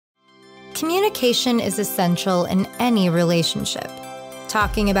Communication is essential in any relationship.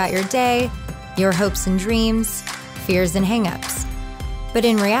 Talking about your day, your hopes and dreams, fears and hang-ups. But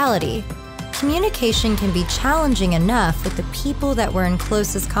in reality, communication can be challenging enough with the people that we're in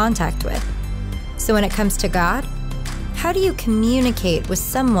closest contact with. So when it comes to God, how do you communicate with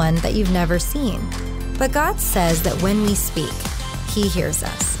someone that you've never seen? But God says that when we speak, He hears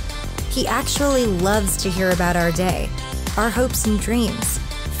us. He actually loves to hear about our day, our hopes and dreams,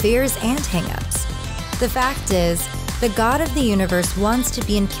 fears and hang-ups. The fact is, the God of the universe wants to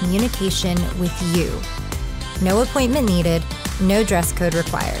be in communication with you. No appointment needed, no dress code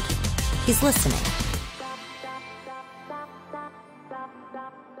required. He's listening.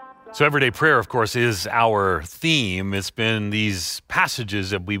 So everyday prayer, of course, is our theme. It's been these passages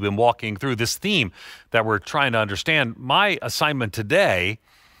that we've been walking through, this theme that we're trying to understand. My assignment today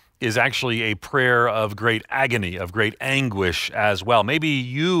is actually a prayer of great agony, of great anguish as well. Maybe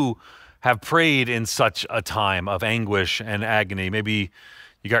you have prayed in such a time of anguish and agony. Maybe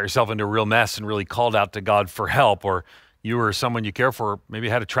you got yourself into a real mess and really called out to God for help, or you or someone you care for maybe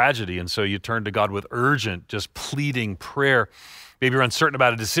had a tragedy, and so you turned to God with urgent, just pleading prayer. Maybe you're uncertain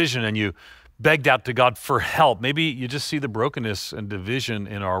about a decision and you begged out to God for help. Maybe you just see the brokenness and division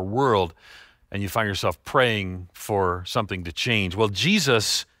in our world and you find yourself praying for something to change. Well,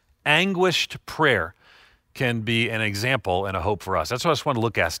 Jesus' anguished prayer can be an example and a hope for us. That's what I just want to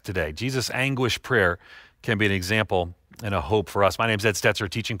look at today. Jesus' anguished prayer can be an example and a hope for us. My name is Stetzer,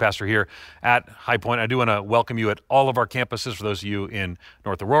 teaching pastor here at Highpoint. I do want to welcome you at all of our campuses, for those of you in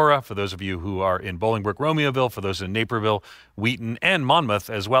North Aurora, for those of you who are in Bolingbrook, Romeoville, for those in Naperville, Wheaton, and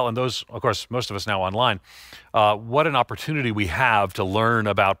Monmouth as well, and those, of course, most of us now online. What an opportunity we have to learn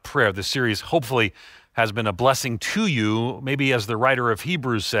about prayer. This series hopefully has been a blessing to you. Maybe as the writer of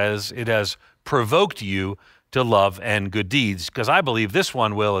Hebrews says, it has provoked you to love and good deeds, because I believe this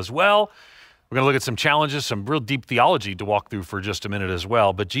one will as well. We're going to look at some challenges, some real deep theology to walk through for just a minute as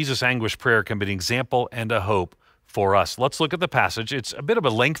well. But Jesus' anguished prayer can be an example and a hope for us. Let's look at the passage. It's a bit of a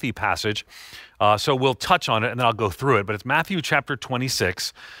lengthy passage, so we'll touch on it and then I'll go through it. But it's Matthew chapter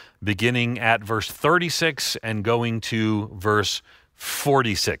 26, beginning at verse 36 and going to verse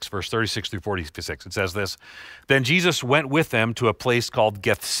 46, verse 36 through 46. It says this: Then Jesus went with them to a place called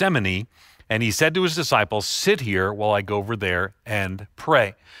Gethsemane, and he said to his disciples, "Sit here while I go over there and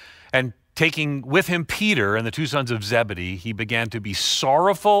pray." And taking with him Peter and the two sons of Zebedee, he began to be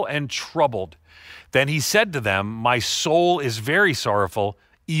sorrowful and troubled. Then he said to them, "My soul is very sorrowful,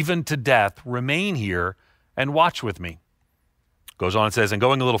 even to death. Remain here and watch with me." Goes on and says, and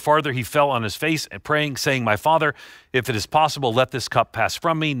going a little farther, he fell on his face and praying, saying, "My Father, if it is possible, let this cup pass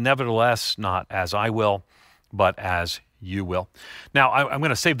from me. Nevertheless, not as I will, but as you will." Now, I'm going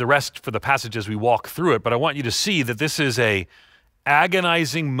to save the rest for the passage as we walk through it, but I want you to see that this is a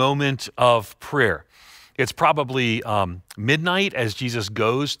agonizing moment of prayer. It's probably midnight as Jesus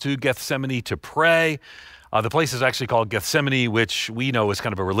goes to Gethsemane to pray. The place is actually called Gethsemane, which we know is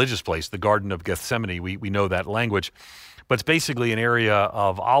kind of a religious place, the Garden of Gethsemane. We know that language. But it's basically an area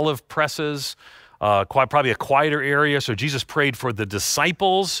of olive presses, probably a quieter area. So Jesus prayed for the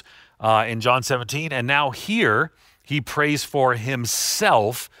disciples in John 17. And now here, he prays for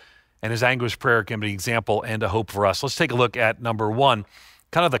himself. And his anguished prayer can be an example and a hope for us. Let's take a look at number one,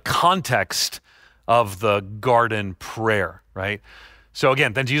 kind of the context of the garden prayer, right? So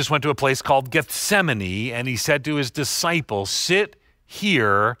again, then Jesus went to a place called Gethsemane, and he said to his disciples, "Sit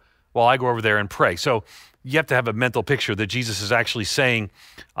here while I go over there and pray." So you have to have a mental picture that Jesus is actually saying,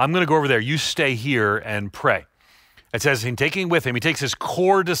 "I'm going to go over there. You stay here and pray." It says in taking with him, he takes his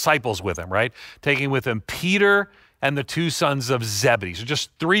core disciples with him, right? Taking with him Peter and the two sons of Zebedee. So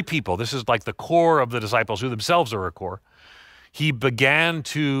just three people. This is like the core of the disciples, who themselves are a core. He began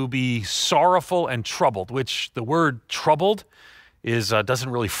to be sorrowful and troubled, which the word troubled is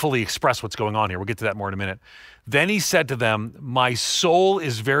doesn't really fully express what's going on here. We'll get to that more in a minute. Then he said to them, "My soul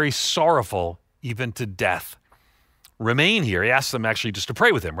is very sorrowful, even to death. Remain here." He asked them actually just to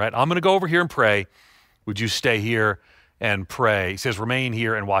pray with him, right? "I'm going to go over here and pray. Would you stay here and pray?" He says, "Remain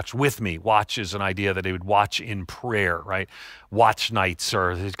here and watch with me." Watch is an idea that he would watch in prayer, right? Watch nights,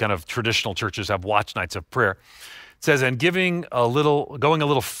 or these kind of traditional churches have watch nights of prayer. It says, and going a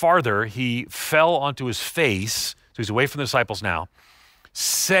little farther, he fell onto his face. So he's away from the disciples now,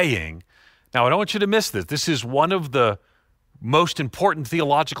 saying, now I don't want you to miss this. This is one of the most important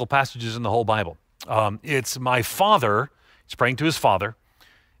theological passages in the whole Bible. It's "My Father," he's praying to his Father,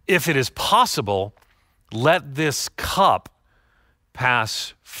 "if it is possible, let this cup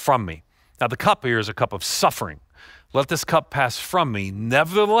pass from me." Now the cup here is a cup of suffering. "Let this cup pass from me.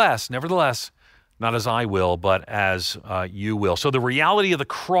 Nevertheless, not as I will, but as you will." So the reality of the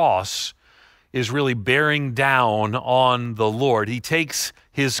cross is really bearing down on the Lord. He takes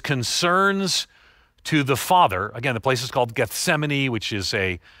his concerns to the Father. Again, the place is called Gethsemane, which is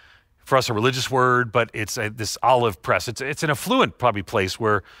for us a religious word, but it's this olive press. It's an affluent probably place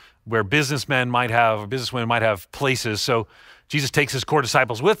where businesswomen might have places. So Jesus takes his core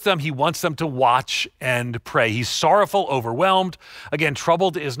disciples with them. He wants them to watch and pray. He's sorrowful, overwhelmed. Again,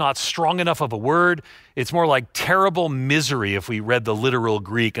 troubled is not strong enough of a word. It's more like terrible misery if we read the literal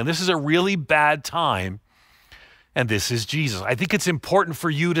Greek. And this is a really bad time. And this is Jesus. I think it's important for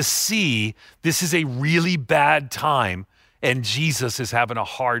you to see this is a really bad time, and Jesus is having a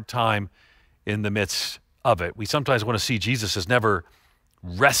hard time in the midst of it. We sometimes want to see Jesus as never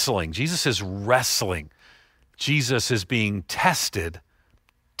wrestling. Jesus is wrestling. Jesus is being tested,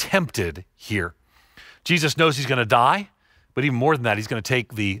 tempted here. Jesus knows he's going to die, but even more than that, he's going to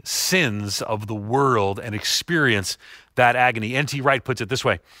take the sins of the world and experience that agony. N.T. Wright puts it this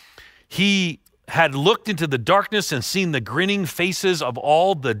way. He had looked into the darkness and seen the grinning faces of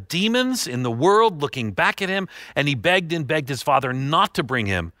all the demons in the world looking back at him, and he begged his Father not to bring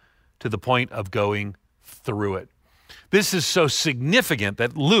him to the point of going through it. This is so significant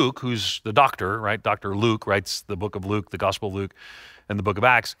that Luke, who's the doctor, right? Dr. Luke writes the book of Luke, the Gospel of Luke, and the book of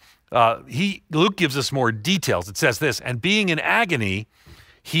Acts. Luke gives us more details. It says this, and being in agony,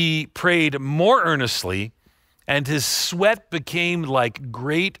 he prayed more earnestly, and his sweat became like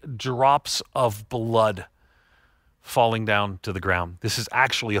great drops of blood falling down to the ground. This is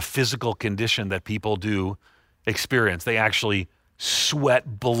actually a physical condition that people do experience. They actually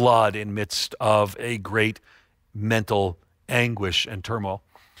sweat blood in midst of a great mental anguish and turmoil.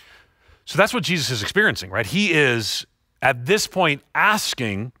 So that's what Jesus is experiencing, right? He is at this point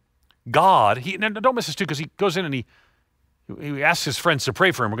asking God, now don't miss this too, because he goes in and he asks his friends to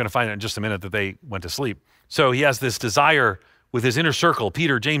pray for him. We're going to find out in just a minute that they went to sleep. So he has this desire with his inner circle,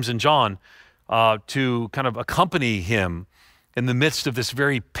 Peter, James, and John, to kind of accompany him in the midst of this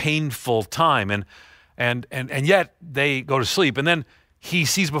very painful time. And yet they go to sleep. And then he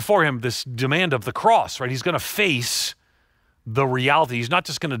sees before him this demand of the cross, right? He's going to face the reality. He's not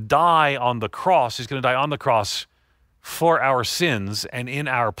just going to die on the cross. He's going to die on the cross for our sins and in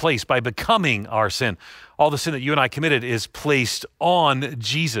our place by becoming our sin. All the sin that you and I committed is placed on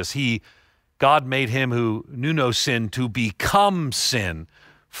Jesus. God made him who knew no sin to become sin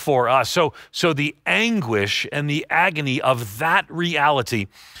for us. So the anguish and the agony of that reality,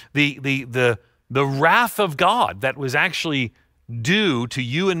 the wrath of God that was actually due to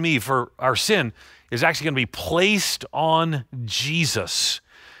you and me for our sin is actually going to be placed on Jesus.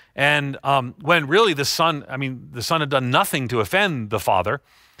 And when really the Son had done nothing to offend the Father.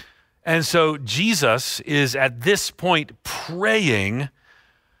 And so Jesus is at this point praying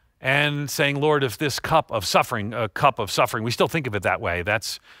and saying, Lord, if this cup of suffering, we still think of it that way.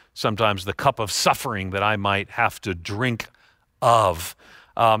 That's sometimes the cup of suffering that I might have to drink of.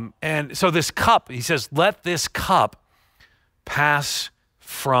 And so this cup, he says, let this cup pass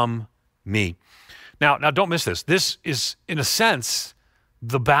from me. Now don't miss this. This is, in a sense,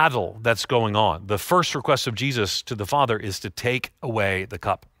 the battle that's going on. The first request of Jesus to the Father is to take away the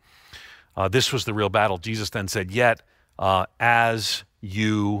cup. This was the real battle. Jesus then said, yet as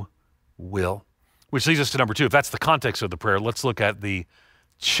you will. Which leads us to number two. If that's the context of the prayer, let's look at the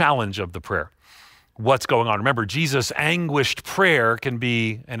challenge of the prayer. What's going on? Remember, Jesus' anguished prayer can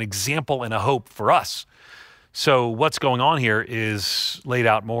be an example and a hope for us. So what's going on here is laid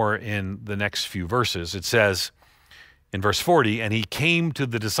out more in the next few verses. It says in verse 40, and he came to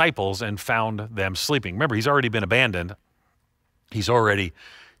the disciples and found them sleeping. Remember, he's already been abandoned. He's already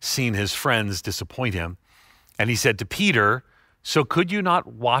seen his friends disappoint him. And he said to Peter, so could you not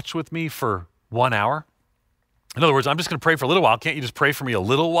watch with me for 1 hour? In other words, I'm just going to pray for a little while. Can't you just pray for me a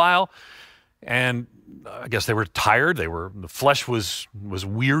little while? And I guess they were tired. The flesh was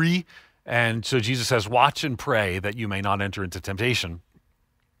weary. And so Jesus says, watch and pray that you may not enter into temptation.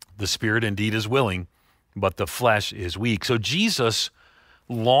 The spirit indeed is willing, but the flesh is weak. So Jesus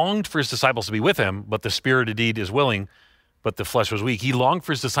longed for his disciples to be with him, but the spirit indeed is willing, but the flesh was weak. He longed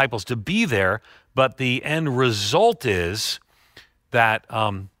for his disciples to be there, but the end result is that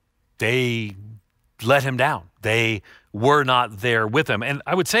they let him down. They were not there with him. And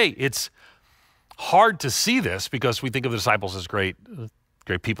I would say it's hard to see this because we think of the disciples as great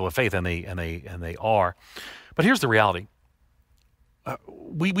people of faith, and they are. But here's the reality.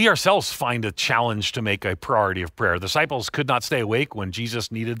 We ourselves find a challenge to make a priority of prayer. The disciples could not stay awake when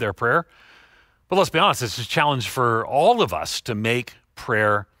Jesus needed their prayer. But let's be honest, it's a challenge for all of us to make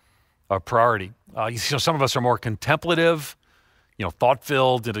prayer a priority. Some of us are more contemplative,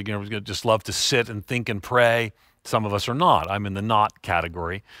 thought-filled, just love to sit and think and pray. Some of us are not. I'm in the not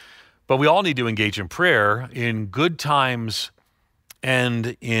category. But we all need to engage in prayer in good times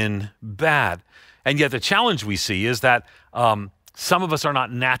and in bad. And yet the challenge we see is that some of us are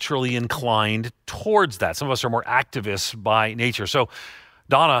not naturally inclined towards that. Some of us are more activists by nature. So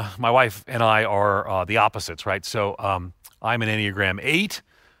Donna, my wife, and I are the opposites, right? So I'm an Enneagram 8,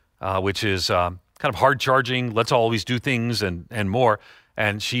 which is kind of hard-charging, let's always do things and more.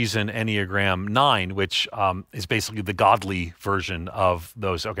 And she's an Enneagram 9, which is basically the godly version of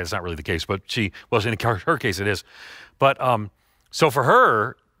those. Okay, it's not really the case, but in her case it is. But so for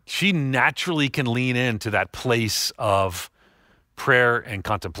her, she naturally can lean into that place of prayer and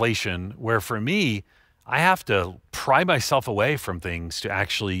contemplation, where for me, I have to pry myself away from things to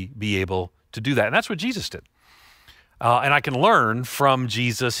actually be able to do that. And that's what Jesus did. And I can learn from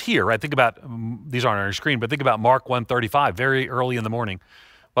Jesus here, right? Think about, these aren't on your screen, but think about Mark 1:35, very early in the morning,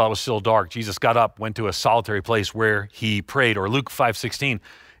 while it was still dark, Jesus got up, went to a solitary place where he prayed. Or Luke 5:16,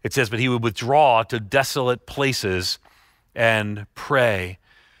 it says, but he would withdraw to desolate places and pray.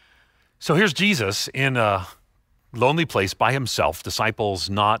 So here's Jesus in a lonely place by himself, disciples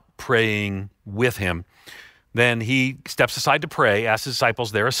not praying with him. Then he steps aside to pray, asks his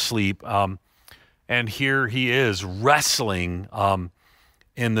disciples, they're asleep. And here he is wrestling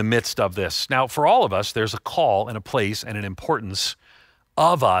in the midst of this. Now, for all of us, there's a call and a place and an importance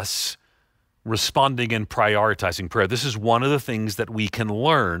of us responding and prioritizing prayer. This is one of the things that we can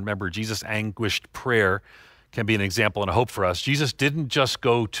learn. Remember, Jesus' anguished prayer can be an example and a hope for us. Jesus didn't just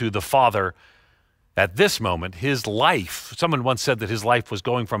go to the Father at this moment. His life, someone once said that his life was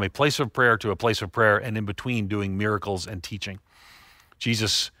going from a place of prayer to a place of prayer, and in between doing miracles and teaching.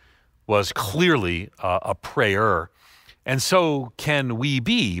 Jesus was clearly a prayer, and so can we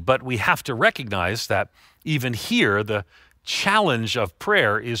be, but we have to recognize that even here, the challenge of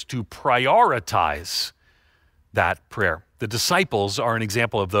prayer is to prioritize that prayer. The disciples are an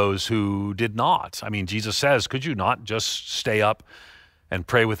example of those who did not. I mean, Jesus says, could you not just stay up and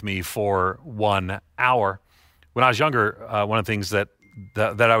pray with me for 1 hour? When I was younger, one of the things that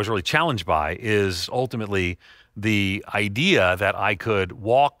I was really challenged by is ultimately the idea that I could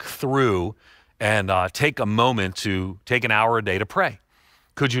walk through and take a moment to take an hour a day to pray.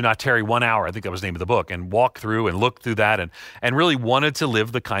 Could you not tarry 1 hour? I think that was the name of the book, and walk through and look through that and really wanted to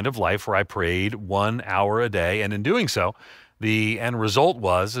live the kind of life where I prayed 1 hour a day. And in doing so, the end result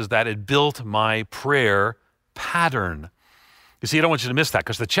is that it built my prayer pattern. You see, I don't want you to miss that,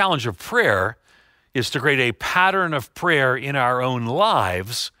 because the challenge of prayer is to create a pattern of prayer in our own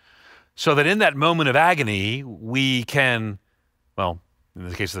lives so that in that moment of agony, we can, well, in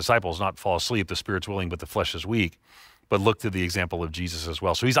the case of the disciples, not fall asleep, the spirit's willing, but the flesh is weak, but look to the example of Jesus as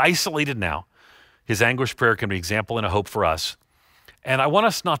well. So he's isolated now. His anguished prayer can be an example and a hope for us. And I want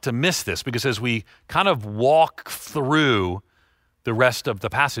us not to miss this, because as we kind of walk through the rest of the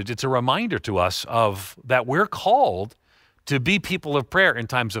passage, it's a reminder to us of that we're called to be people of prayer in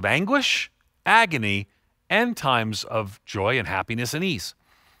times of anguish, agony, and times of joy and happiness and ease.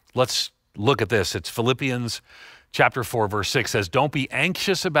 Let's look at this. It's Philippians chapter 4, verse 6 says, don't be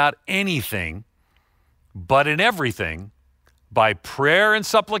anxious about anything, but in everything, by prayer and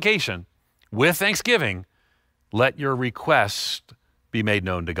supplication, with thanksgiving, let your request be made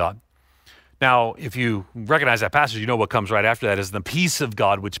known to God. Now, if you recognize that passage, you know what comes right after that is the peace of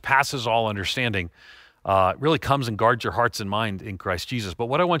God, which passes all understanding, really comes and guards your hearts and mind in Christ Jesus. But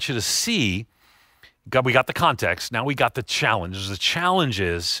what I want you to see, we got the context, now we got the challenge. The challenge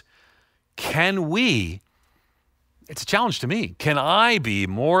is, it's a challenge to me, can I be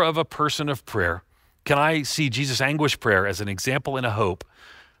more of a person of prayer? Can I see Jesus' anguished prayer as an example and a hope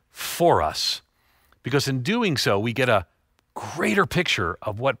for us? Because in doing so, we get a greater picture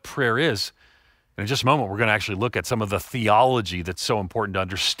of what prayer is. And in just a moment, we're going to actually look at some of the theology that's so important to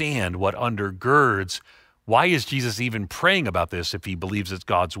understand what undergirds. Why is Jesus even praying about this if he believes it's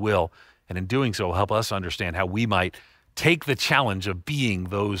God's will? And in doing so, help us understand how we might take the challenge of being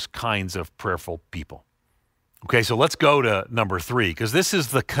those kinds of prayerful people. Okay, so let's go to number 3, because this is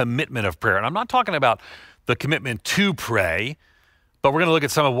the commitment of prayer. And I'm not talking about the commitment to pray, but we're going to look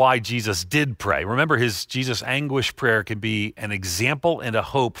at some of why Jesus did pray. Remember, Jesus' anguished prayer can be an example and a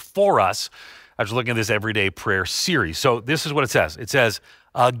hope for us. I was looking at this everyday prayer series. So this is what it says. It says,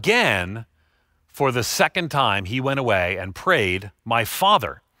 again, for the second time, he went away and prayed, my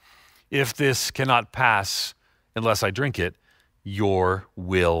Father, if this cannot pass unless I drink it, your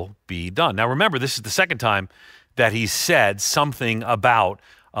will be done. Now, remember, this is the second time that he said something about,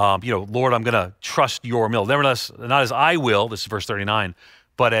 Lord, I'm going to trust your will. Nevertheless, not as I will, this is verse 39,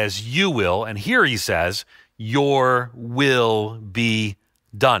 but as you will. And here he says, your will be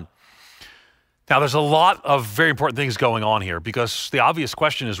done. Now, there's a lot of very important things going on here because the obvious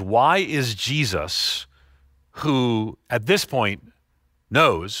question is, why is Jesus, who at this point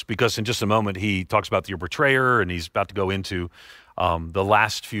knows, because in just a moment he talks about your betrayer and he's about to go into the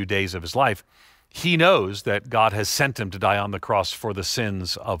last few days of his life, he knows that God has sent him to die on the cross for the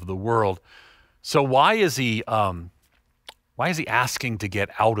sins of the world. So why is he asking to get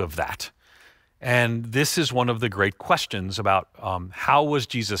out of that? And this is one of the great questions about how was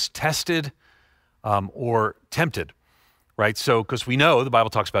Jesus tested or tempted, right? So, because we know the Bible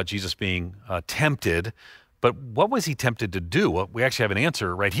talks about Jesus being tempted, but what was he tempted to do? Well, we actually have an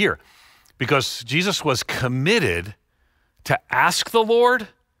answer right here, because Jesus was committed to ask the Lord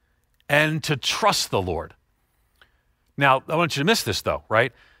and to trust the Lord. Now, I want you to miss this though,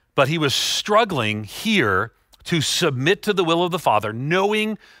 right? But he was struggling here to submit to the will of the Father,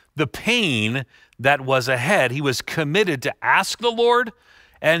 knowing the pain that was ahead. He was committed to ask the Lord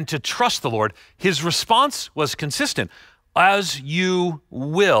and to trust the Lord. His response was consistent. As you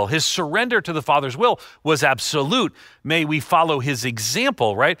will. His surrender to the Father's will was absolute. May we follow his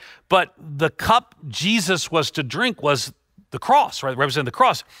example, right? But the cup Jesus was to drink was the cross, right? Representing the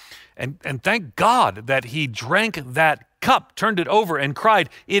cross. And thank God that he drank that cup, turned it over and cried,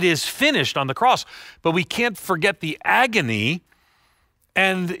 "It is finished," on the cross. But we can't forget the agony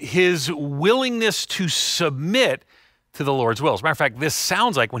and his willingness to submit to the Lord's will. As a matter of fact, this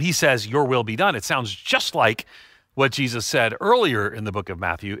sounds like when he says, "Your will be done," it sounds just like what Jesus said earlier in the book of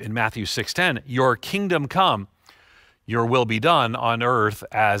Matthew, in Matthew 6:10, "Your kingdom come, your will be done on earth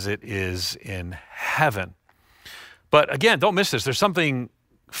as it is in heaven." But again, don't miss this. There's something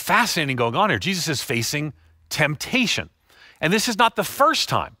fascinating going on here. Jesus is facing temptation. And this is not the first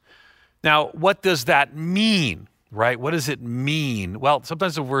time. Now, what does that mean, right? What does it mean? Well,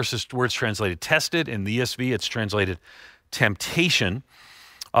 sometimes the word's translated tested. In the ESV, it's translated temptation.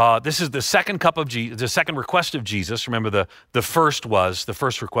 This is the second cup of the second request of Jesus. Remember, the first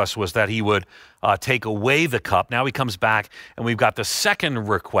request was that he would take away the cup. Now he comes back, and we've got the second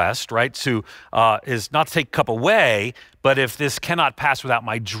request, right? Is not to take the cup away, but if this cannot pass without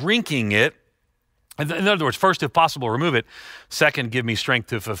my drinking it. In other words, first, if possible, remove it. Second, give me strength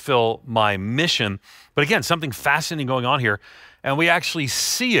to fulfill my mission. But again, something fascinating going on here, and we actually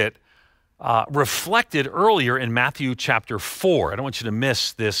see it reflected earlier in Matthew chapter 4. I don't want you to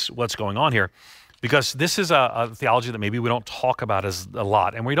miss this, what's going on here, because this is a theology that maybe we don't talk about as a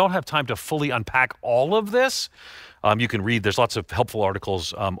lot, and we don't have time to fully unpack all of this. You can read, there's lots of helpful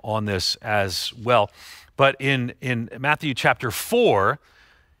articles on this as well. But in Matthew chapter 4,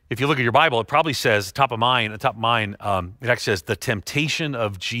 if you look at your Bible, it probably says, top of mine, it actually says the temptation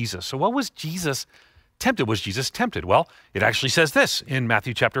of Jesus. So what was Jesus tempted? Was Jesus tempted? Well, it actually says this in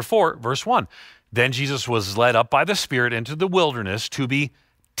Matthew chapter 4, verse 1. Then Jesus was led up by the Spirit into the wilderness to be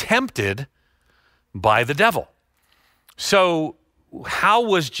tempted by the devil. So how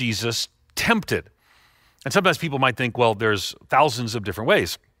was Jesus tempted? And sometimes people might think, well, there's thousands of different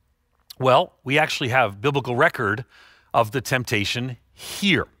ways. Well, we actually have biblical record of the temptation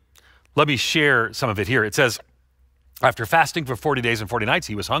here. Let me share some of it here. It says, after fasting for 40 days and 40 nights,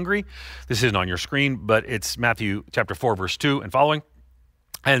 he was hungry. This isn't on your screen, but it's Matthew chapter 4, verse 2 and following.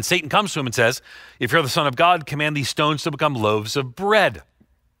 And Satan comes to him and says, "If you're the Son of God, command these stones to become loaves of bread."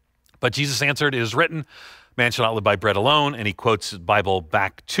 But Jesus answered, "It is written, man shall not live by bread alone." And he quotes the Bible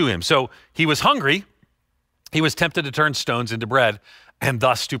back to him. So he was hungry. He was tempted to turn stones into bread and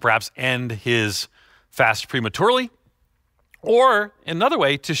thus to perhaps end his fast prematurely. Or another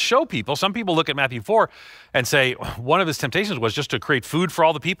way, to show people, some people look at Matthew 4 and say one of his temptations was just to create food for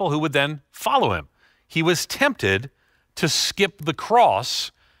all the people who would then follow him. He was tempted to skip the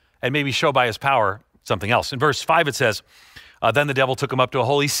cross and maybe show by his power something else. In verse 5 it says, then the devil took him up to a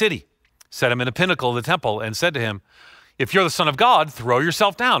holy city, set him in a pinnacle of the temple, and said to him, "If you're the Son of God, throw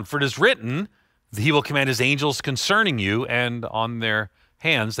yourself down, for it is written, he will command his angels concerning you, and on their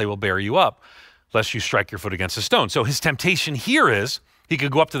hands they will bear you up, lest you strike your foot against a stone." So his temptation here is he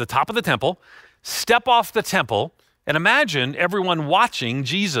could go up to the top of the temple, step off the temple, and imagine everyone watching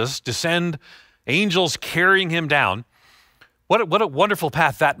Jesus descend, angels carrying him down. What a wonderful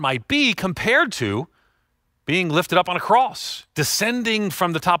path that might be compared to being lifted up on a cross, descending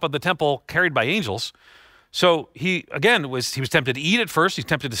from the top of the temple carried by angels. So he was tempted to eat at first. He's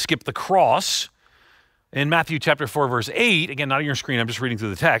tempted to skip the cross. In Matthew chapter 4, verse 8, again, not on your screen, I'm just reading through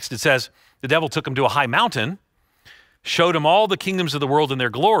the text. It says, the devil took him to a high mountain, showed him all the kingdoms of the world in their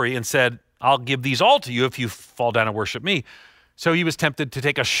glory, and said, "I'll give these all to you if you fall down and worship me." So he was tempted to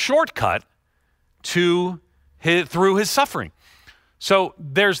take a shortcut through his suffering. So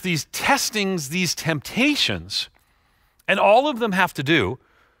there's these testings, these temptations, and all of them have to do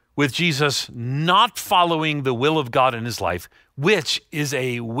with Jesus not following the will of God in his life, which is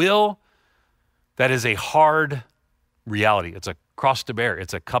a will that is a hard reality. It's a cross to bear.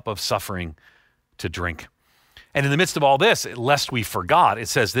 It's a cup of suffering to drink. And in the midst of all this, lest we forgot, it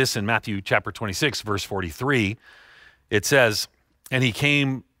says this in Matthew chapter 26, verse 43. It says, and he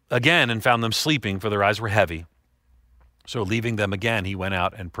came again and found them sleeping, for their eyes were heavy. So leaving them again, he went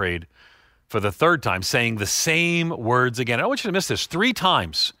out and prayed for the third time, saying the same words again. I don't want you to miss this. 3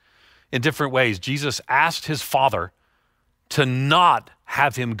 times in different ways, Jesus asked his Father to not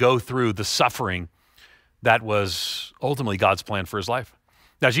have him go through the suffering that was ultimately God's plan for his life.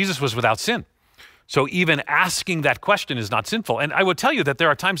 Now, Jesus was without sin. So even asking that question is not sinful. And I would tell you that there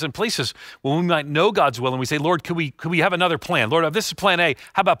are times and places when we might know God's will and we say, Lord, could we have another plan? Lord, if this is plan A,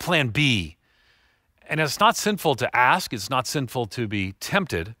 how about plan B? And it's not sinful to ask. It's not sinful to be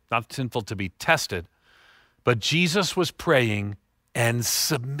tempted, not sinful to be tested. But Jesus was praying and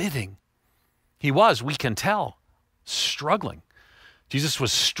submitting. He was, we can tell, struggling. Jesus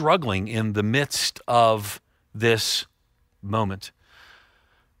was struggling in the midst of this moment.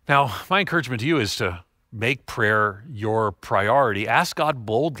 Now, my encouragement to you is to make prayer your priority. Ask God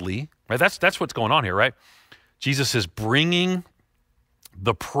boldly, right? That's what's going on here, right? Jesus is bringing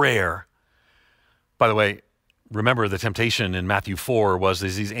the prayer. By the way, remember the temptation in Matthew 4 was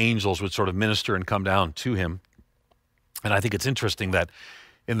these angels would sort of minister and come down to him. And I think it's interesting that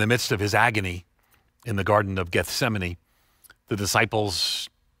in the midst of his agony in the Garden of Gethsemane, the disciples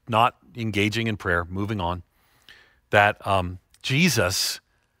not engaging in prayer, moving on, that Jesus,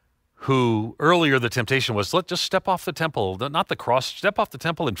 who earlier the temptation was, just step off the temple, not the cross, step off the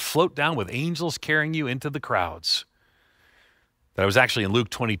temple and float down with angels carrying you into the crowds. That was actually in Luke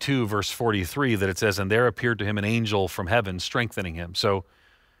 22, verse 43, that it says, and there appeared to him an angel from heaven strengthening him. So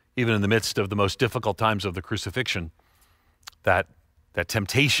even in the midst of the most difficult times of the crucifixion, that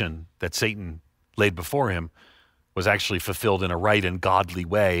temptation that Satan laid before him was actually fulfilled in a right and godly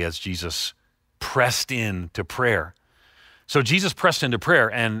way as Jesus pressed into prayer. So Jesus pressed into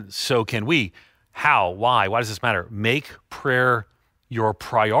prayer, and so can we. How? Why? Why does this matter? Make prayer your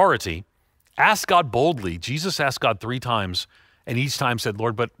priority. Ask God boldly. Jesus asked God 3 times, and each time said,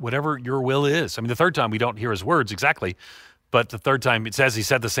 Lord, but whatever your will is. I mean, the third time we don't hear his words exactly, but the third time it says he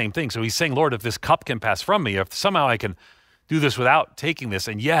said the same thing. So he's saying, Lord, if this cup can pass from me, if somehow I can do this without taking this,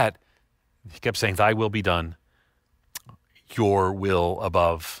 and yet he kept saying, thy will be done, your will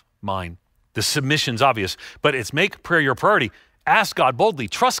above mine. The submission's obvious, but it's make prayer your priority. Ask God boldly,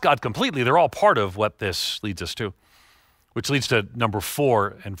 trust God completely. They're all part of what this leads us to, which leads to number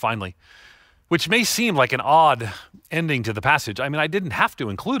 4, and finally, which may seem like an odd ending to the passage. I mean, I didn't have to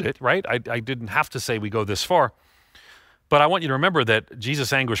include it, right? I didn't have to say we go this far, but I want you to remember that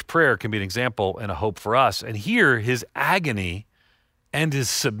Jesus' anguished prayer can be an example and a hope for us. And here, his agony and his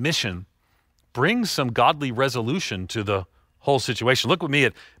submission brings some godly resolution to the whole situation. Look with me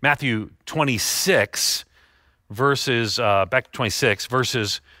at Matthew 26, verses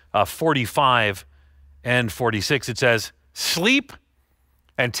 45 and 46. It says, sleep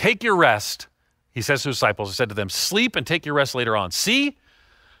and take your rest. He says to his disciples, he said to them, sleep and take your rest later on. See,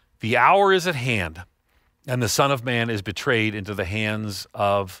 the hour is at hand, and the Son of Man is betrayed into the hands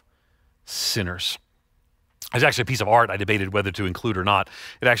of sinners. There's actually a piece of art I debated whether to include or not.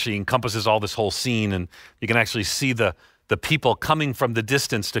 It actually encompasses all this whole scene, and you can actually see the people coming from the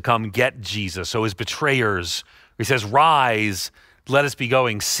distance to come get Jesus. So his betrayers, he says, rise, let us be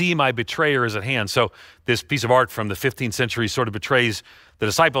going. See, my betrayer is at hand. So this piece of art from the 15th century sort of betrays the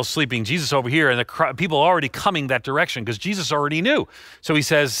disciples sleeping, Jesus over here, and the people already coming that direction because Jesus already knew. So he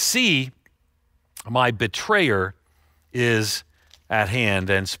says, see, my betrayer is at hand.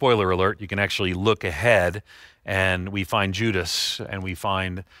 And spoiler alert, you can actually look ahead and we find Judas and we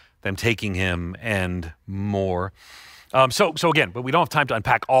find them taking him and more. So again, but we don't have time to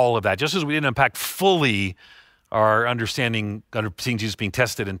unpack all of that. Just as we didn't unpack fully our understanding, seeing Jesus being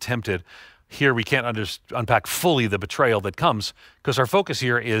tested and tempted, here we can't unpack fully the betrayal that comes because our focus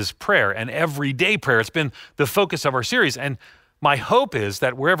here is prayer and everyday prayer. It's been the focus of our series. And my hope is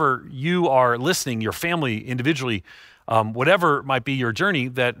that wherever you are listening, your family, individually, whatever might be your journey,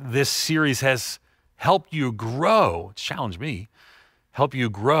 that this series has helped you grow, challenge me, help you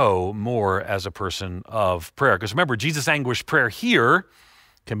grow more as a person of prayer. Because remember, Jesus' anguished prayer here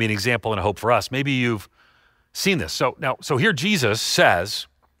can be an example and a hope for us. Maybe you've seen this. So here Jesus says,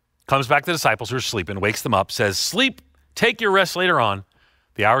 comes back to the disciples who are sleeping, wakes them up, says, sleep, take your rest later on.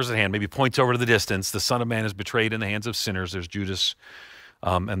 The hour's at hand, maybe points over to the distance. The Son of Man is betrayed in the hands of sinners. There's Judas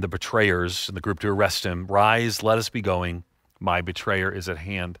and the betrayers and the group to arrest him. Rise, let us be going. My betrayer is at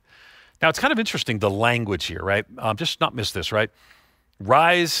hand. Now, it's kind of interesting, the language here, right? Just not miss this, right?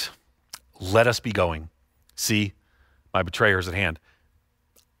 Rise, let us be going. See, my betrayer is at hand.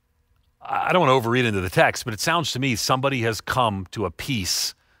 I don't want to overread into the text, but it sounds to me somebody has come to a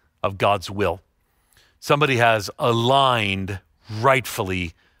piece of God's will. Somebody has aligned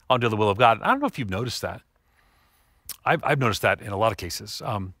rightfully under the will of God. I don't know if you've noticed that. I've noticed that in a lot of cases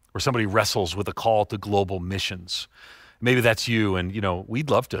where somebody wrestles with a call to global missions. Maybe that's you, and we'd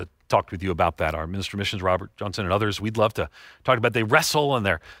love to talk with you about that. Our Minister of Missions, Robert Johnson, and others, we'd love to talk about. They wrestle and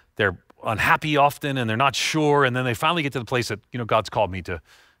they're unhappy often, and they're not sure, and then they finally get to the place that God's called me to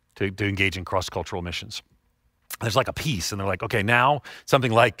engage in cross-cultural missions. There's like a piece, and they're like, okay, now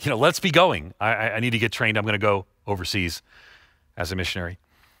something like let's be going. I need to get trained. I'm going to go overseas as a missionary.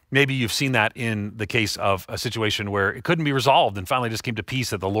 Maybe you've seen that in the case of a situation where it couldn't be resolved and finally just came to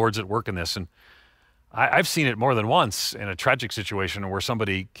peace that the Lord's at work in this. And I've seen it more than once in a tragic situation where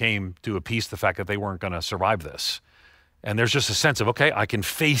somebody came to a peace the fact that they weren't going to survive this. And there's just a sense of, okay, I can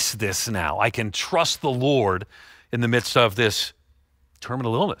face this now. I can trust the Lord in the midst of this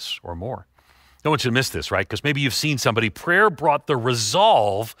terminal illness or more. No one should miss this, right? Because maybe you've seen somebody, prayer brought the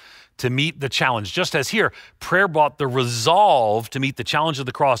resolve to meet the challenge. Just as here, prayer brought the resolve to meet the challenge of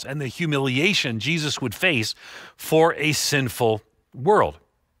the cross and the humiliation Jesus would face for a sinful world.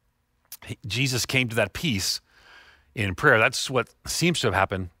 Jesus came to that peace in prayer. That's what seems to have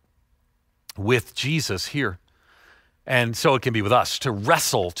happened with Jesus here. And so it can be with us. To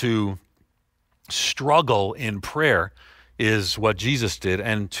wrestle, to struggle in prayer is what Jesus did,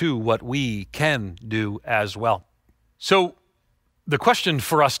 and to what we can do as well. So the question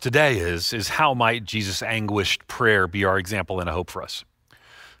for us today is how might Jesus' anguished prayer be our example and a hope for us?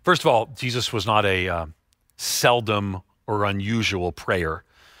 First of all, Jesus was not a seldom or unusual prayer,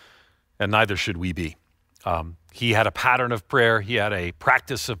 and neither should we be. He had a pattern of prayer. He had a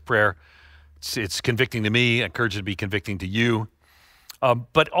practice of prayer. It's convicting to me. I encourage it to be convicting to you.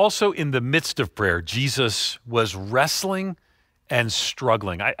 But also in the midst of prayer, Jesus was wrestling and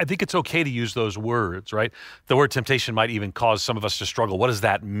struggling. I think it's okay to use those words, right? The word temptation might even cause some of us to struggle. What does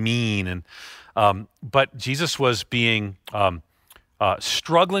that mean? And but Jesus was being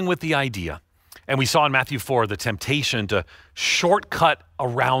struggling with the idea. And we saw in Matthew 4 the temptation to shortcut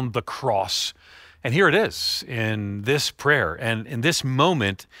around the cross. And here it is in this prayer. And in this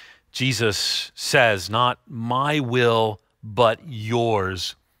moment, Jesus says, not my will, but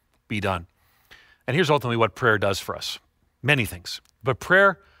yours be done. And here's ultimately what prayer does for us. Many things. But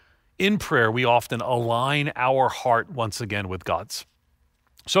in prayer, we often align our heart once again with God's.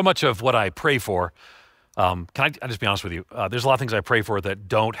 So much of what I pray for, can I just be honest with you? There's a lot of things I pray for that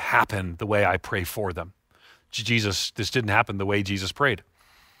don't happen the way I pray for them. This didn't happen the way Jesus prayed.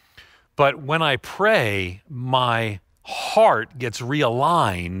 But when I pray, my heart gets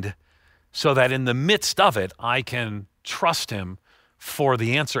realigned so that in the midst of it, I can trust him for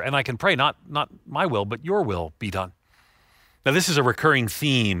the answer. And I can pray, not my will, but your will be done. Now, this is a recurring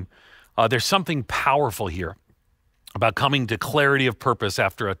theme. There's something powerful here about coming to clarity of purpose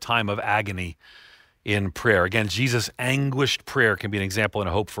after a time of agony in prayer. Again, Jesus' anguished prayer can be an example and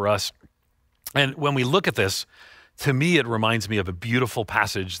a hope for us. And when we look at this, to me, it reminds me of a beautiful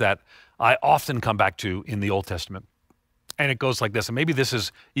passage that I often come back to in the Old Testament. And it goes like this, and maybe this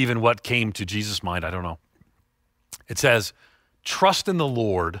is even what came to Jesus' mind, I don't know. It says, trust in the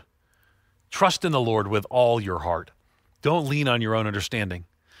Lord with all your heart. Don't lean on your own understanding.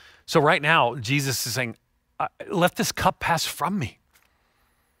 So right now, Jesus is saying, let this cup pass from me.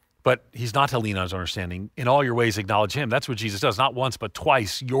 But he's not to lean on his understanding. In all your ways, acknowledge him. That's what Jesus does, not once, but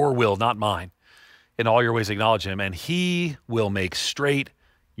twice. Your will, not mine. In all your ways, acknowledge him, and he will make straight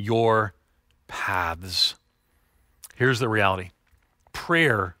your paths. Here's the reality.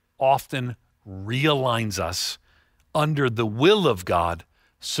 Prayer often realigns us under the will of God,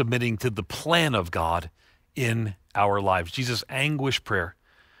 submitting to the plan of God in our lives. Jesus' anguished prayer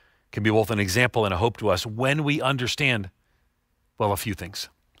can be both an example and a hope to us when we understand, well, a few things.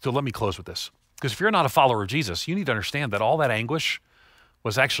 So let me close with this. Because if you're not a follower of Jesus, you need to understand that all that anguish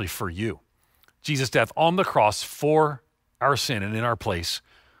was actually for you. Jesus' death on the cross for our sin and in our place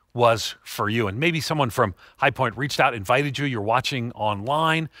was for you. And maybe someone from High Point reached out, invited you, you're watching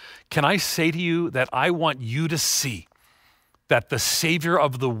online. Can I say to you that I want you to see that the Savior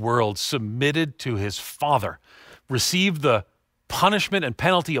of the world submitted to his Father, received the punishment and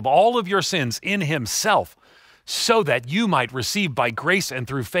penalty of all of your sins in himself, so that you might receive by grace and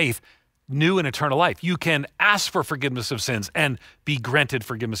through faith new and eternal life. You can ask for forgiveness of sins and be granted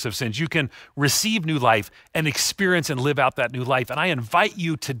forgiveness of sins. You can receive new life and experience and live out that new life. And I invite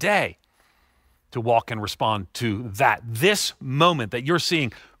you today to walk and respond to that. This moment that you're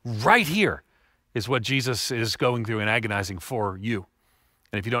seeing right here is what Jesus is going through and agonizing for you.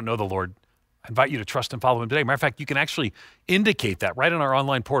 And if you don't know the Lord, I invite you to trust and follow him today. Matter of fact, you can actually indicate that right on our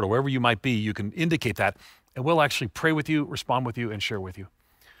online portal, wherever you might be, you can indicate that, and we'll actually pray with you, respond with you, and share with you.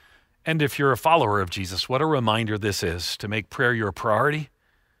 And if you're a follower of Jesus, what a reminder this is to make prayer your priority,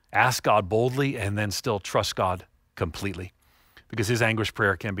 ask God boldly, and then still trust God completely, because his anguished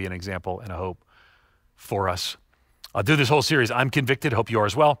prayer can be an example and a hope for us. Through this whole series, I'm convicted, hope you are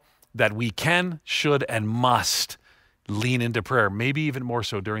as well, that we can, should, and must lean into prayer, maybe even more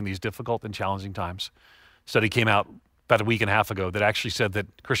so during these difficult and challenging times. A study came out about a week and a half ago that actually said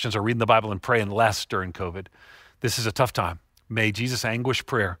that Christians are reading the Bible and praying less during COVID. This is a tough time. May Jesus' anguished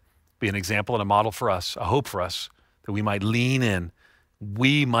prayer be an example and a model for us, a hope for us, that we might lean in.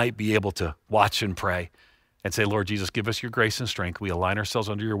 We might be able to watch and pray and say, Lord Jesus, give us your grace and strength. We align ourselves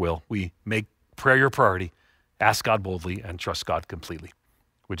under your will. We make prayer your priority, ask God boldly, and trust God completely.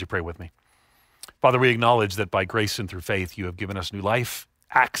 Would you pray with me? Father, we acknowledge that by grace and through faith, you have given us new life,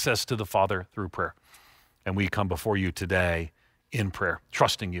 access to the Father through prayer. And we come before you today in prayer,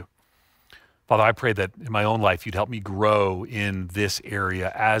 trusting you. Father, I pray that in my own life, you'd help me grow in this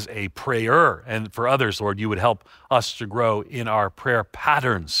area as a prayer. And for others, Lord, you would help us to grow in our prayer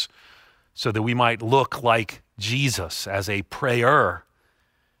patterns so that we might look like Jesus as a prayer.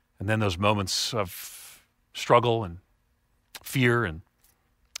 And then those moments of struggle and fear and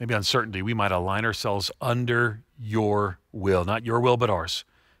maybe uncertainty, we might align ourselves under your will, not your will, but ours.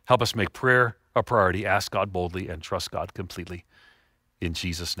 Help us make prayer a priority, ask God boldly, and trust God completely. In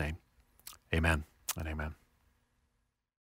Jesus' name. Amen and amen.